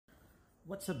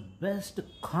What's the best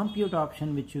compute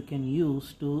option which you can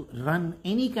use to run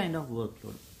any kind of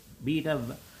workload, be it a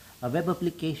web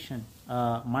application,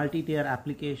 a multi-tier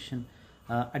application,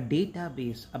 a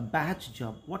database, a batch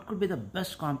job? What could be the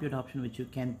best compute option which you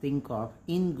can think of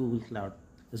in Google Cloud?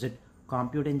 Is it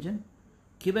compute engine,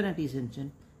 Kubernetes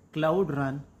engine, cloud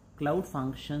run, cloud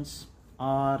functions,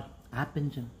 or app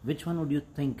engine? Which one would you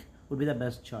think would be the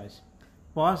best choice?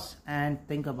 Pause and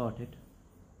think about it.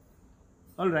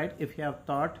 Alright, if you have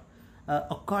thought,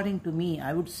 according to me,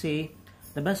 I would say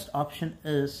the best option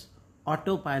is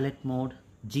autopilot mode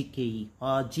GKE,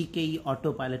 or GKE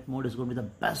autopilot mode is going to be the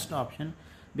best option,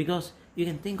 because you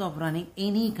can think of running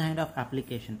any kind of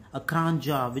application, a cron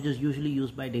job which is usually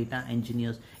used by data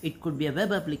engineers. It could be a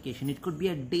web application, it could be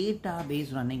a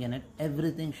database running in it.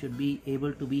 Everything should be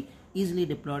able to be easily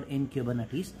deployed in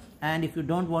Kubernetes, and if you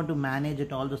don't want to manage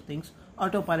it, all those things,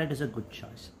 autopilot is a good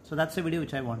choice. So that's the video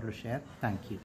which I want to share. Thank you.